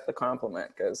to accept the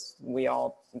compliment because we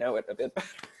all know it a bit better.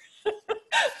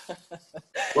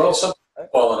 Well, something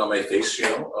falling on my face, you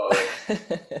know.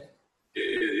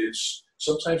 It's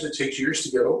sometimes it takes years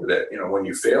to get over that. You know, when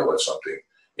you fail at something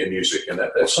in music, and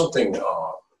that's something that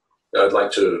I'd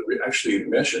like to actually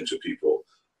mention to people,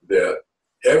 that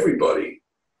everybody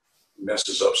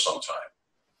messes up sometime.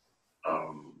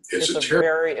 It's a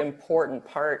very important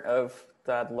part of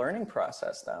that learning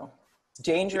process, though. It's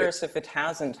dangerous if it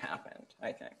hasn't happened,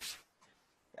 I think.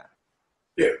 Yeah.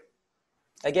 Yeah.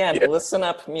 Again, listen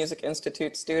up, Music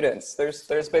Institute students.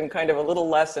 There's been kind of a little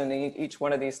lesson in each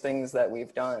one of these things that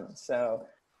we've done. So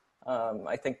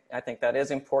I think that is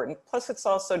important. Plus, it's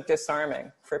also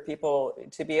disarming for people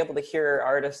to be able to hear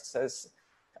artists as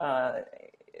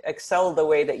excel the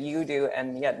way that you do,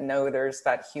 and yet know there's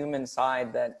that human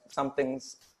side, that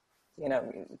something's you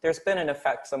know, there's been an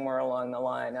effect somewhere along the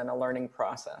line and a learning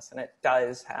process, and it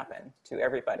does happen to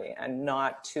everybody, and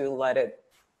not to let it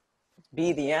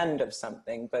be the end of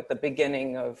something, but the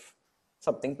beginning of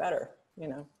something better, you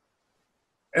know.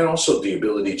 And also the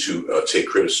ability to take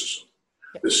criticism.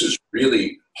 Yeah. This is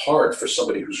really hard for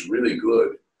somebody who's really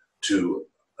good to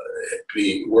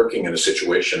be working in a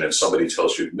situation and somebody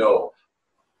tells you, no,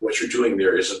 what you're doing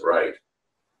there isn't right.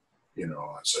 You know,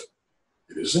 I said,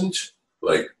 it isn't?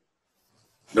 Like,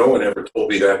 no one ever told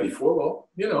me that before. Well,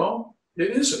 you know,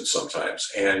 it isn't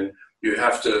sometimes. And you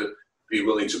have to be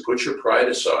willing to put your pride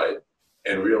aside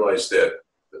and realize that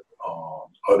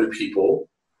other people,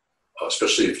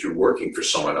 especially if you're working for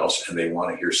someone else and they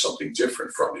want to hear something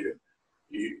different from you,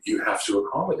 you have to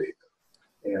accommodate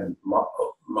them. And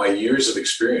my years of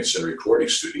experience in recording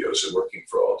studios and working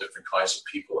for all different kinds of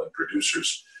people and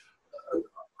producers,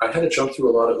 I had to jump through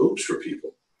a lot of hoops for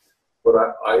people. But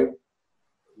I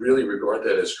really regard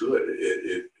that as good.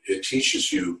 It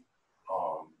teaches you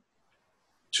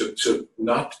to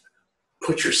not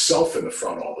put yourself in the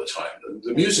front all the time.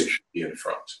 The music should be in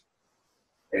front.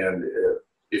 And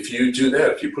if you do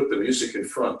that, if you put the music in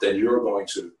front, then you're going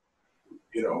to,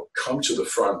 you know, come to the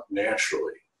front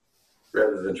naturally,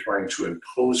 rather than trying to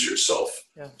impose yourself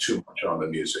too much on the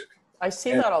music. I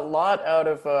see that a lot out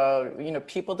of, you know,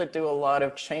 people that do a lot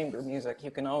of chamber music.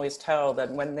 You can always tell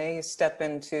that when they step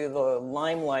into the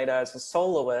limelight as a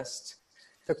soloist,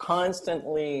 they're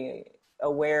constantly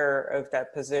aware of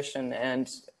that position and,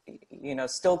 you know,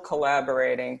 still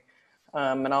collaborating.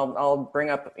 And I'll bring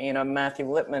up, you know, Matthew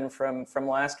Lipman from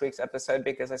last week's episode,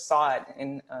 because I saw it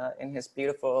in his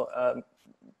beautiful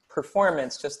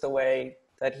performance, just the way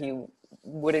that he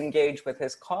would engage with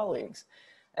his colleagues.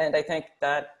 And I think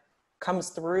that comes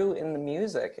through in the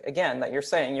music, again, that you're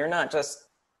saying you're not just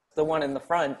the one in the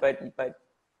front, but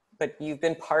you've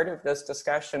been part of this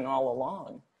discussion all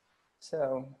along.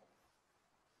 So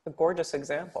a gorgeous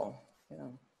example. Yeah.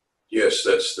 Yes,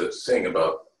 that's the thing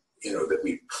about, you know, that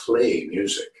we play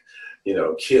music. You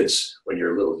know, kids, when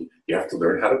you're little, you have to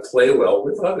learn how to play well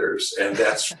with others, and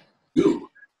that's you.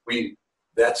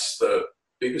 That's the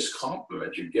biggest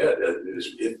compliment you get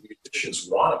is if musicians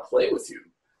want to play with you.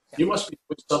 You must be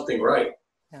doing something right.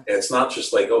 Yeah. And it's not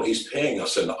just like, oh, he's paying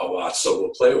us a lot, so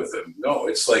we'll play with him. No,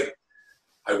 it's like,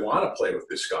 I want to play with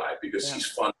this guy because he's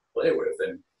fun to play with,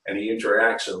 and he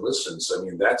interacts and listens. I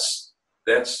mean, that's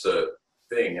the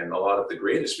thing. And a lot of the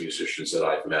greatest musicians that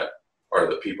I've met are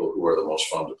the people who are the most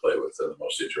fun to play with and the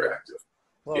most interactive.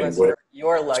 Well, that's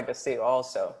your legacy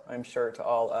also, I'm sure, to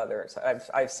all others.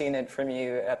 I've seen it from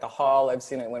you at the Hall. I've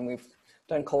seen it when we've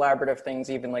done collaborative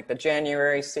things, even like the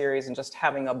January series, and just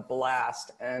having a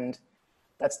blast. And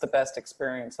that's the best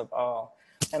experience of all.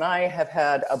 And I have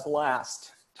had a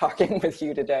blast talking with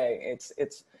you today.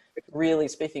 It's really,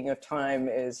 speaking of time,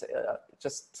 is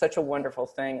just such a wonderful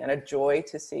thing and a joy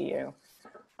to see you.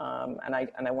 And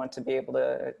I want to be able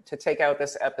to take out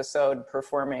this episode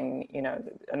performing, you know,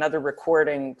 another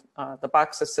recording, the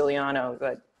Bach Siciliano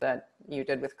that you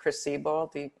did with Chris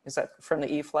Sebald. Is that from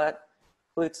the E-flat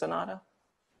flute sonata?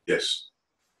 Yes.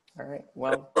 All right.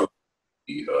 Well,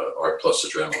 the Art Plus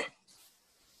Adrenaline.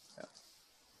 Yeah.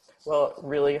 Well,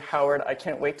 really, Howard, I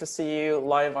can't wait to see you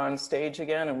live on stage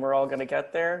again, and we're all going to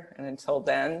get there. And until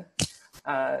then,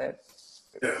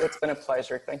 it's been a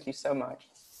pleasure. Thank you so much.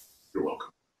 You're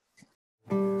welcome.